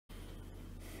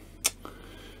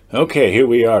Okay, here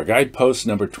we are, Guidepost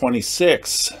number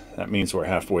 26. That means we're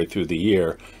halfway through the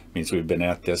year. It means we've been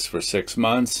at this for 6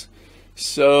 months.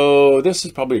 So this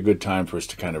is probably a good time for us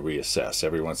to kind of reassess.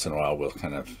 Every once in a while, we'll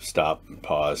kind of stop and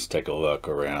pause, take a look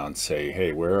around, say,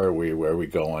 hey, where are we? Where are we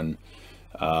going?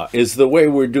 Is the way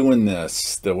we're doing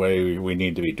this the way we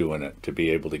need to be doing it to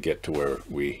be able to get to where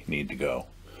we need to go?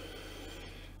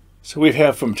 So we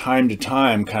have from time to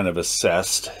time kind of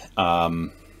assessed.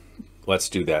 Let's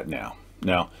do that now.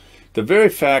 Now, the very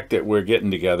fact that we're getting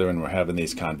together and we're having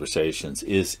these conversations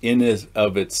is in and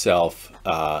of itself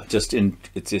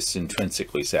it's just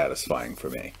intrinsically satisfying for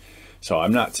me. So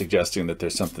I'm not suggesting that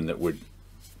there's something that we're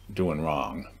doing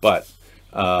wrong, but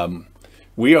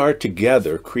we are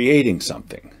together creating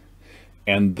something.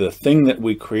 And the thing that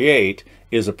we create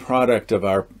is a product of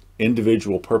our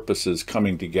individual purposes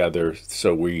coming together,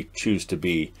 so we choose to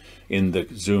be in the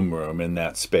Zoom room, in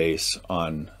that space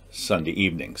on Sunday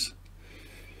evenings.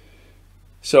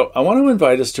 So I want to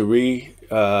invite us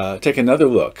to take another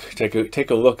look,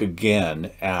 take a look again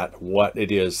at what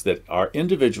it is that our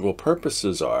individual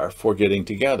purposes are for getting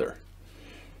together.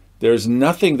 There's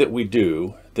nothing that we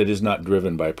do that is not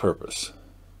driven by purpose.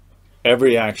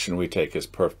 Every action we take is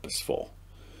purposeful.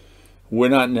 We're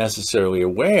not necessarily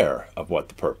aware of what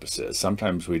the purpose is.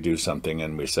 Sometimes we do something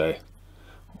and we say,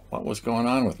 what was going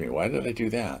on with me? Why did I do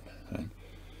that?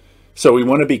 So we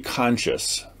want to be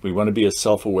conscious. We want to be as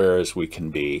self-aware as we can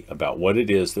be about what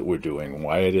it is that we're doing,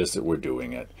 why it is that we're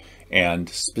doing it, and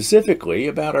specifically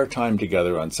about our time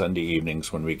together on Sunday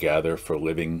evenings when we gather for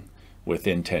living with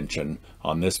intention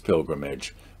on this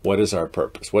pilgrimage. What is our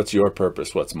purpose? What's your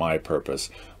purpose? What's my purpose?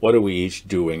 What are we each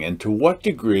doing? And to what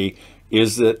degree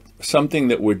is that something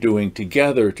that we're doing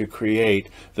together to create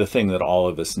the thing that all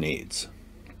of us needs?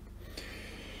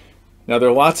 Now, there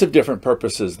are lots of different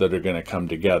purposes that are going to come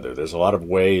together. There's a lot of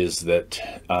ways that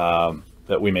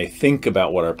that we may think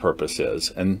about what our purpose is,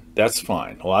 and that's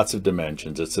fine. Lots of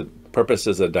dimensions. Purpose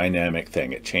is a dynamic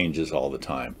thing. It changes all the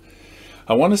time.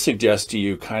 I want to suggest to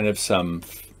you kind of some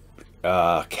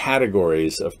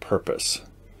categories of purpose,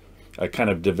 a kind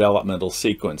of developmental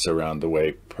sequence around the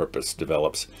way purpose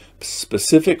develops,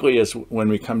 specifically as when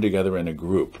we come together in a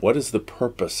group. What is the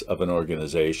purpose of an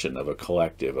organization, of a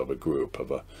collective, of a group,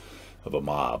 of a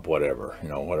mob, whatever?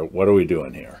 What are we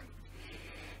doing here?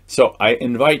 So I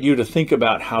invite you to think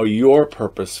about how your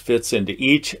purpose fits into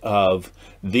each of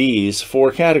these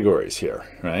 4 categories here,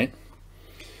 right?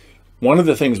 One of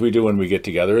the things we do when we get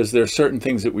together is there are certain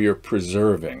things that we are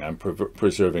preserving. I'm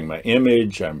preserving my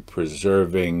image. I'm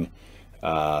preserving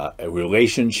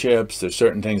relationships. There's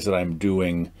certain things that I'm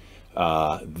doing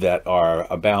that are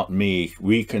about me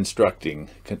reconstructing,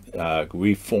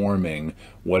 reforming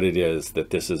what it is that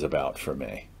this is about for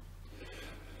me.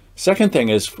 Second thing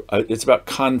is it's about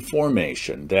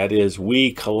conformation. That is,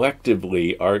 we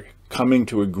collectively are coming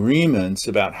to agreements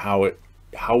about how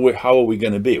are we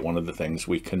going to be. One of the things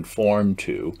we conform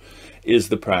to is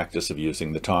the practice of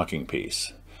using the talking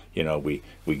piece.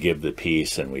 We give the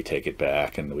piece and we take it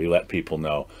back and we let people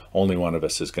know only one of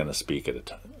us is going to speak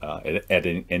at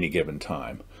any given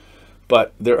time.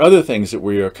 But there are other things that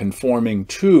we are conforming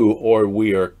to, or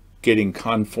we are getting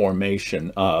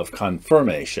confirmation of.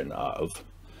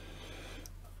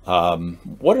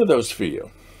 What are those for you?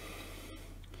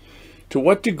 To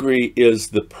what degree is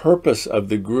the purpose of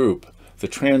the group the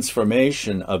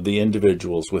transformation of the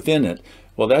individuals within it?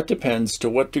 Well, that depends. To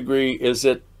what degree is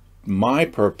it my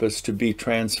purpose to be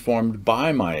transformed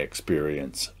by my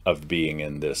experience of being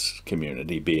in this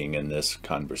community, being in this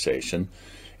conversation?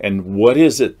 And what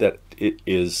is it that it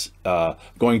is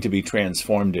going to be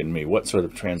transformed in me? What sort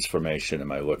of transformation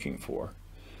am I looking for?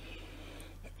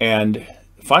 And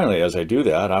finally, as I do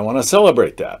that, I want to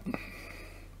celebrate that.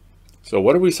 So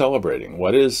what are we celebrating?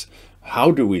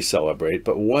 How do we celebrate?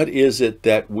 But what is it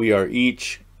that we are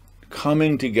each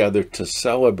coming together to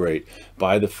celebrate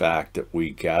by the fact that we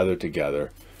gather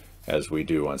together as we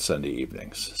do on Sunday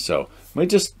evenings? So let me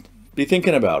just be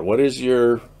thinking about what is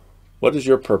your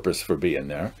purpose for being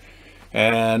there,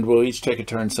 and we'll each take a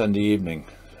turn Sunday evening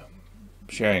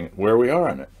sharing where we are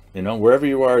on it. Wherever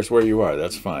you are is where you are.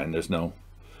 That's fine. There's no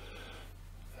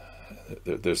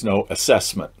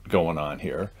assessment going on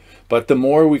here. But the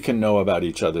more we can know about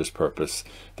each other's purpose,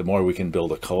 the more we can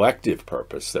build a collective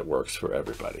purpose that works for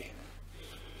everybody.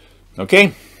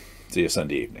 Okay? See you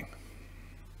Sunday evening.